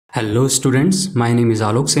Hello students, my name is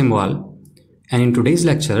Alok Semwal, and in today's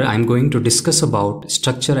lecture I am going to discuss about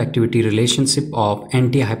structure-activity relationship of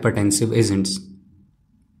antihypertensive agents.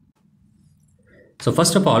 So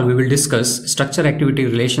first of all, we will discuss structure-activity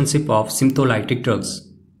relationship of sympatholytic drugs.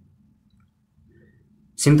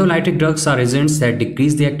 Sympatholytic drugs are agents that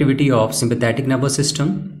decrease the activity of sympathetic nervous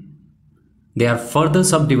system. They are further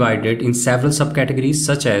subdivided in several subcategories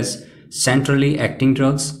such as centrally acting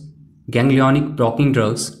drugs, ganglionic blocking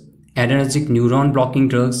drugs, adrenergic neuron blocking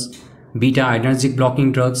drugs, beta adrenergic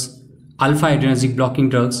blocking drugs, alpha adrenergic blocking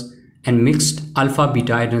drugs, and mixed alpha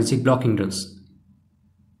beta adrenergic blocking drugs.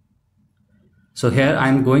 So here I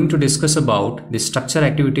am going to discuss about the structure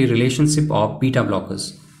activity relationship of beta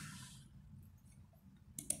blockers.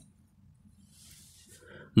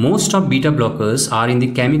 Most of beta blockers are in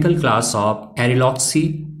the chemical class of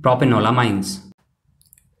ARYLOXYPROPANOLAMINEs.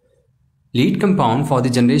 Lead compound for the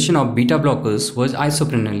generation of beta blockers was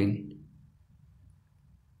isopropanolene.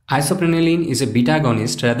 Isopropanolene is a beta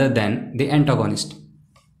agonist rather than the antagonist.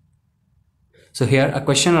 So here a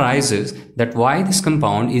question arises that why this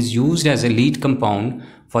compound is used as a lead compound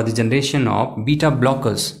for the generation of beta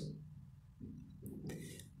blockers.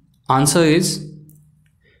 Answer is,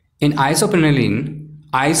 in isopropanolene,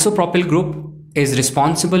 isopropyl group is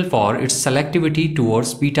responsible for its selectivity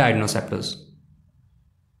towards beta adenoceptors.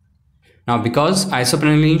 Now, because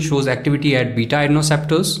isopropanolene shows activity at beta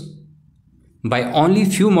adenoceptors, by only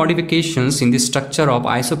few modifications in the structure of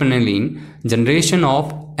isopropanolene, generation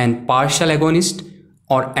of an partial agonist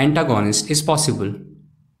or antagonist is possible.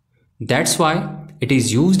 That's why it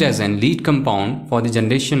is used as an lead compound for the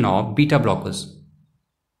generation of beta blockers.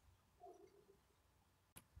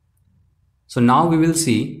 So now we will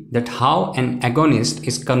see that how an agonist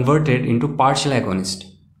is converted into partial agonist.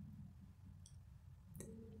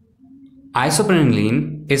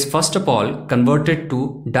 Isopropanolene is first of all converted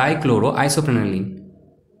to dichloroisopropanolene.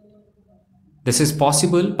 This is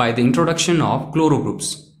possible by the introduction of chloro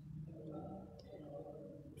groups.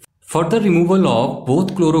 Further removal of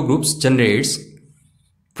both chloro groups generates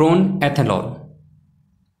propranolol.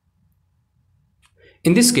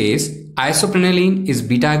 In this case, isopropanolene is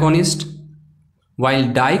beta agonist, while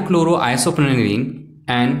dichloroisopropanolene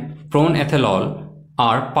and propranolol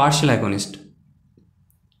are partial agonist.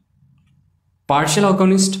 Partial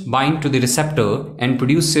agonist bind to the receptor and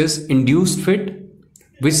produces induced fit,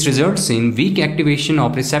 which results in weak activation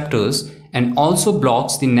of receptors and also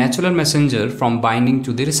blocks the natural messenger from binding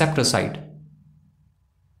to the receptor site.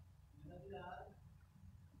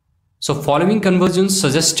 So following conversions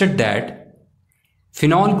suggested that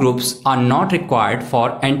phenol groups are not required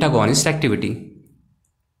for antagonist activity.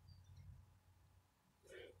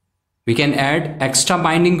 We can add extra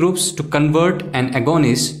binding groups to convert an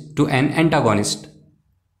agonist to an antagonist.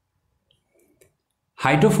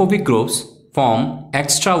 Hydrophobic groups form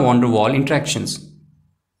extra van der Waal interactions.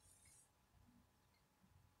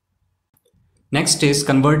 Next is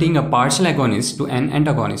converting a partial agonist to an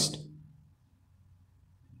antagonist.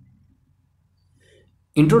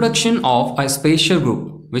 Introduction of a spatial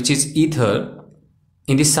group, which is ether,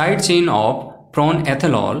 in the side chain of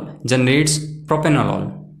propranolol generates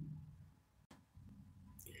propranolol.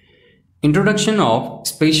 Introduction of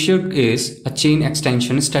spatial is a chain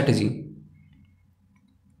extension strategy.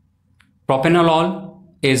 Propranolol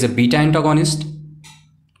is a beta antagonist.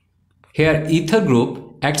 Here ether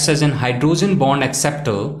group acts as an hydrogen bond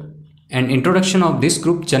acceptor, and introduction of this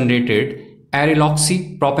group generated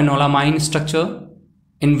ARYLOXYPROPANOLAMINE structure,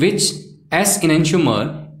 in which S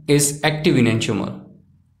enantiomer is active enantiomer.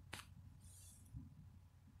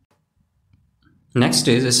 Next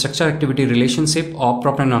is a structure activity relationship of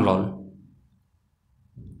propranolol.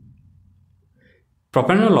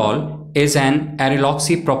 Propranolol is an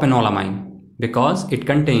ARYLOXYPROPANOLAMINE because it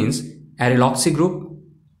contains ARYLOXY group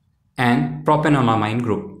and propanolamine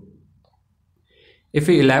group. If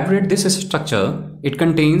we elaborate this structure, it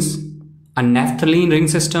contains a naphthalene ring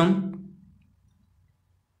system,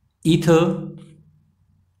 ether,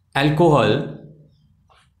 alcohol,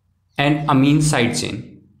 and amine side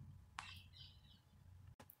chain.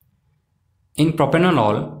 In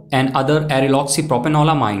propranolol and other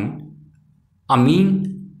ARYLOXYPROPANOLAMINE, amine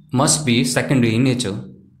must be secondary in nature.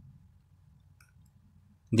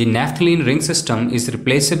 The naphthalene ring system is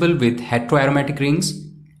replaceable with heteroaromatic rings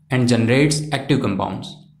and generates active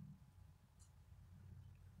compounds.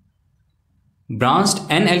 Branched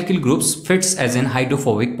N-alkyl groups fits as an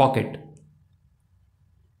hydrophobic pocket.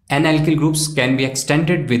 N-alkyl groups can be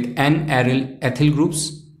extended with N-aryl ethyl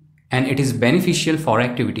groups, and it is beneficial for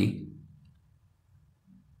activity.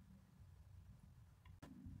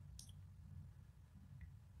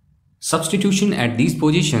 Substitution at these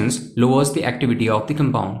positions lowers the activity of the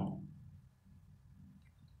compound.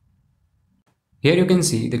 Here you can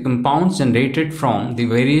see the compounds generated from the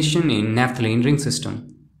variation in naphthalene ring system.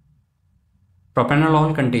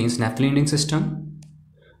 Propranolol contains naphthalene ring system,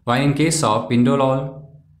 while in case of indolol,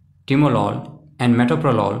 timolol and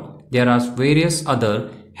metoprolol, there are various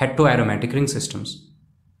other heteroaromatic ring systems.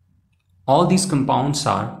 All these compounds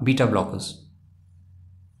are beta blockers.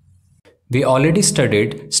 We already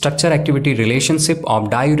studied structure-activity relationship of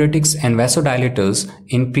diuretics and vasodilators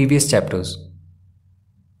in previous chapters.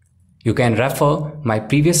 You can refer my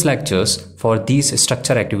previous lectures for these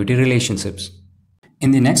structure-activity relationships.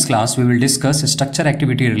 In the next class, we will discuss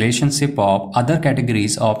structure-activity relationship of other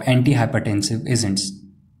categories of antihypertensive agents.